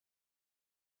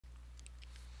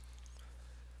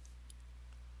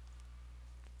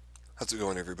How's it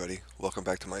going, everybody? Welcome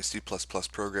back to my C++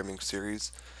 programming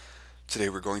series. Today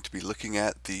we're going to be looking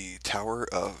at the Tower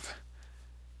of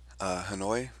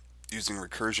Hanoi using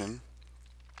recursion.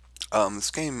 This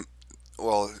game,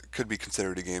 well, it could be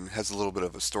considered a game. It has a little bit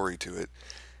of a story to it.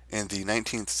 In the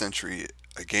 19th century,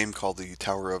 a game called the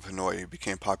Tower of Hanoi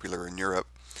became popular in Europe,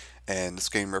 and this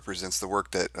game represents the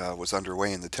work that was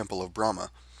underway in the Temple of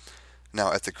Brahma.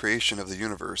 Now, at the creation of the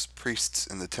universe, priests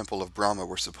in the Temple of Brahma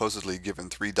were supposedly given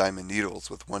 3 diamond needles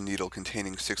with one needle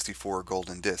containing 64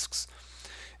 golden discs.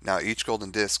 Now, each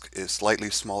golden disc is slightly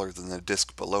smaller than the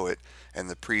disc below it, and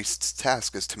the priest's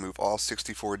task is to move all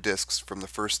 64 discs from the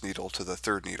first needle to the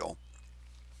third needle.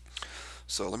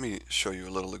 So let me show you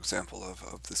a little example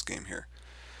of this game here.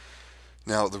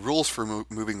 Now, the rules for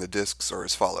moving the discs are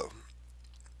as follow.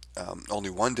 Only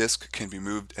one disc can be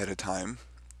moved at a time,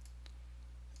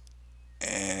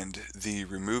 and the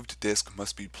removed disc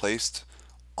must be placed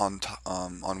on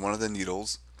one of the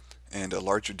needles, and a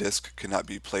larger disc cannot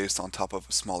be placed on top of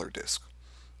a smaller disc.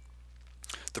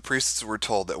 The priests were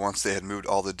told that once they had moved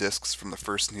all the discs from the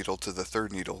first needle to the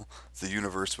third needle, the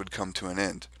universe would come to an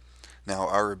end. Now,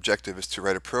 our objective is to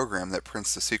write a program that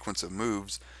prints the sequence of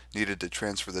moves needed to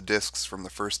transfer the discs from the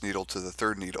first needle to the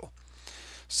third needle.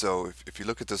 So if you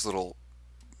look at this little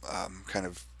kind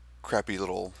of crappy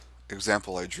little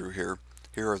example I drew here,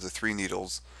 here are the 3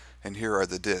 needles, and here are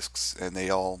the discs, and they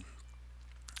all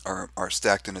are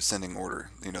stacked in ascending order.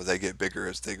 You know, they get bigger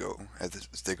as they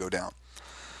go down.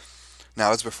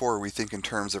 Now, as before, we think in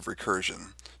terms of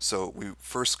recursion. So we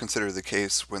first consider the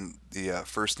case when the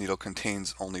first needle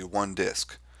contains only one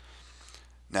disc.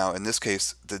 Now, in this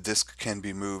case, the disc can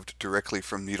be moved directly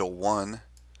from needle 1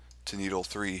 to needle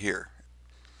 3 here.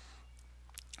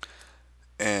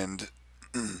 And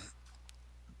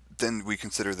then we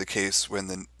consider the case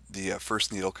when the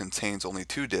first needle contains only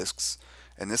 2 discs.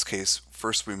 In this case,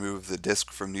 first we move the disc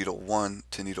from needle 1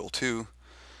 to needle 2,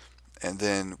 and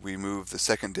then we move the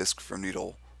second disc from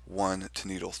needle 1 to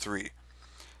needle 3.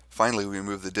 Finally, we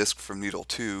move the disc from needle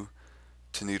 2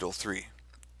 to needle 3.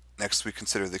 Next, we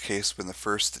consider the case when the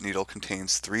first needle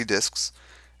contains 3 discs,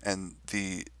 and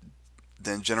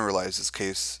then generalize this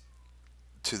case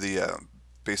to the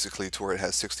basically to where it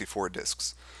has 64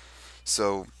 discs.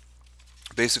 So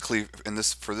basically,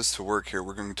 for this to work here,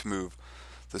 we're going to move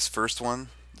this first one,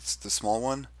 it's the small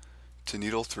one, to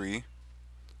needle 3.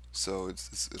 So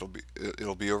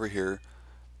it'll be over here.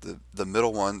 The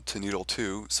middle one to needle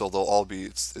 2. So they'll all be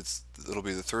it'll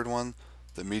be the third one,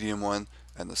 the medium one,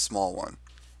 and the small one.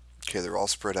 Okay, they're all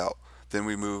spread out. Then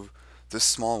we move this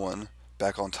small one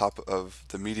back on top of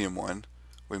the medium one.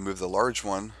 We move the large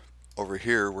one over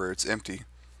here where it's empty.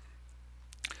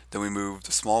 Then we move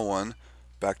the small one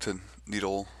back to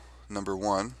needle number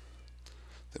 1.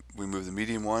 We move the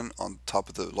medium one on top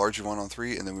of the larger one on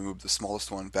 3, and then we move the smallest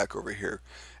one back over here,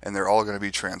 and they're all going to be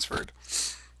transferred.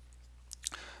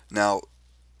 Now,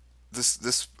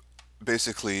 this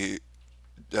basically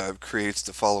creates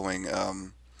the following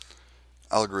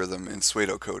algorithm in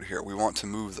pseudocode here. We want to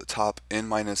move the top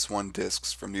n-1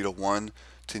 discs from needle 1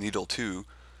 to needle 2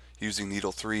 using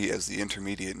needle 3 as the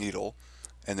intermediate needle,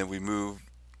 and then we move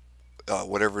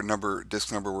whatever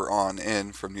disc number we're on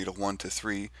n from needle 1 to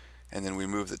 3, and then we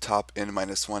move the top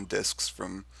n-1 discs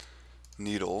from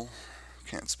needle,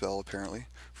 can't spell apparently,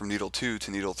 from needle 2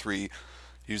 to needle 3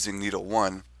 using needle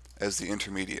 1 as the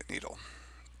intermediate needle.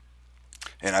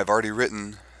 And I've already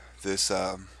written this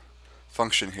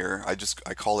function here.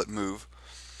 I call it move.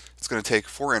 It's going to take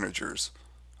 4 integers.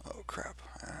 Oh crap,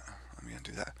 let me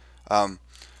undo that.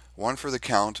 1 for the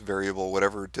count variable,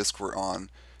 whatever disk we're on,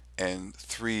 and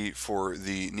 3 for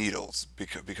the needles,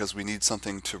 because we need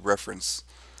something to reference.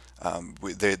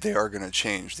 They are going to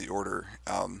change the order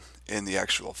in the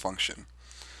actual function.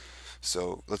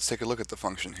 So let's take a look at the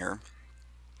function here.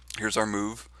 Here's our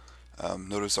move.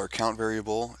 Notice our count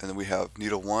variable, and then we have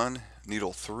needle 1,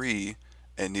 needle 3,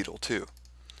 and needle 2.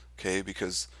 Okay,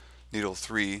 because needle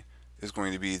 3 is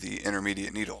going to be the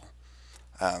intermediate needle.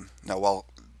 Now, while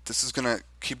this is going to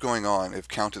keep going on if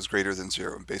count is greater than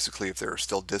 0, basically if there are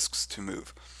still disks to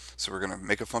move. So we're going to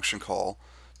make a function call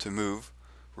to move.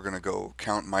 We're going to go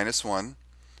count -1.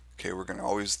 Okay, we're going to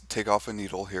always take off a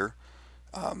needle here,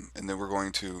 and then we're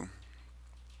going to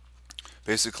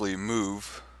basically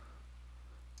move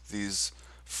these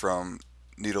from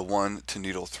needle 1 to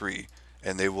needle 3,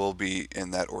 and they will be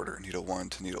in that order, needle 1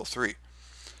 to needle 3.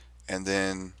 And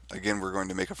then again, we're going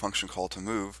to make a function call to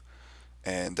move,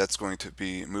 and that's going to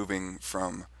be moving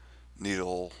from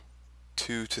needle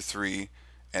 2 to 3,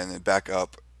 and then back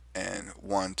up, and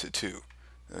 1 to 2.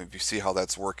 If you see how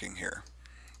that's working here.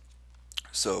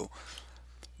 So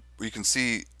we can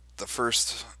see the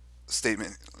first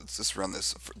statement, let's just run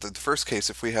this. The first case,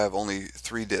 if we have only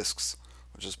 3 disks,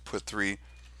 we'll just put 3,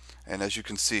 and as you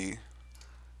can see,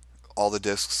 all the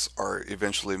disks are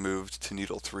eventually moved to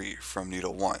needle 3 from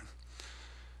needle 1.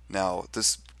 Now,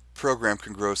 this program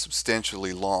can grow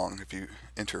substantially long. If you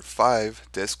enter 5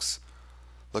 disks,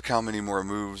 look how many more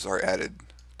moves are added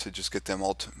to just get them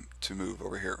all to move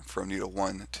over here from needle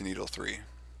 1 to needle 3.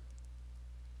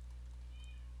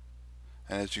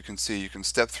 And as you can see, you can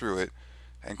step through it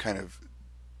and kind of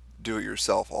do it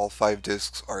yourself. All 5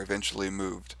 disks are eventually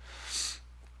moved.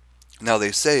 Now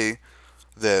they say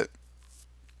that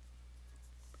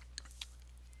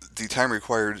the time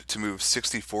required to move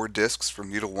 64 disks from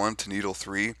needle 1 to needle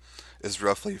 3 is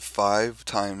roughly 5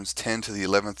 times 10 to the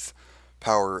 11th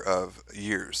power of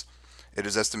years. It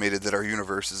is estimated that our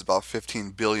universe is about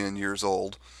 15 billion years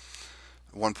old,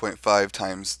 1.5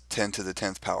 times 10 to the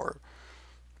 10th power.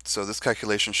 So this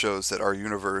calculation shows that our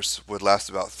universe would last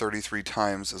about 33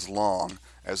 times as long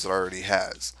as it already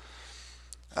has.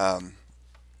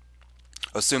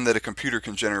 Assume that a computer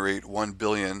can generate 1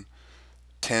 billion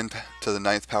 10 to the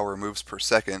 9th power moves per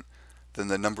second, then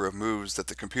the number of moves that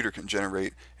the computer can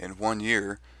generate in 1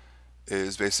 year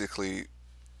is basically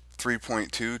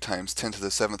 3.2 times 10 to the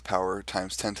 7th power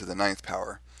times 10 to the 9th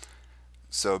power.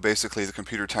 So basically the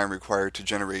computer time required to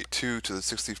generate 2 to the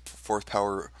 64th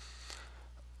power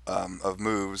of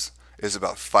moves is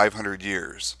about 500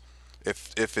 years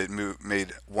if it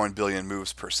made 1 billion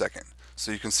moves per second.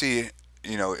 So you can see,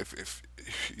 you know, if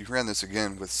you ran this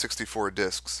again with 64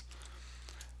 disks,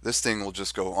 this thing will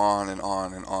just go on and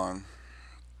on and on,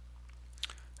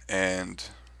 and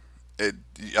I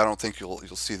don't think you'll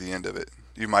see the end of it.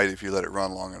 You might if you let it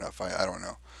run long enough. I don't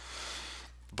know.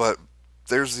 But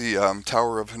there's the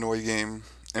Tower of Hanoi game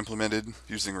implemented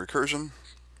using recursion.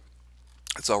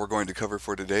 That's all we're going to cover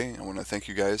for today. I want to thank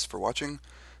you guys for watching.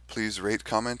 Please rate,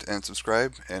 comment, and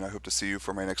subscribe, and I hope to see you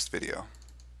for my next video.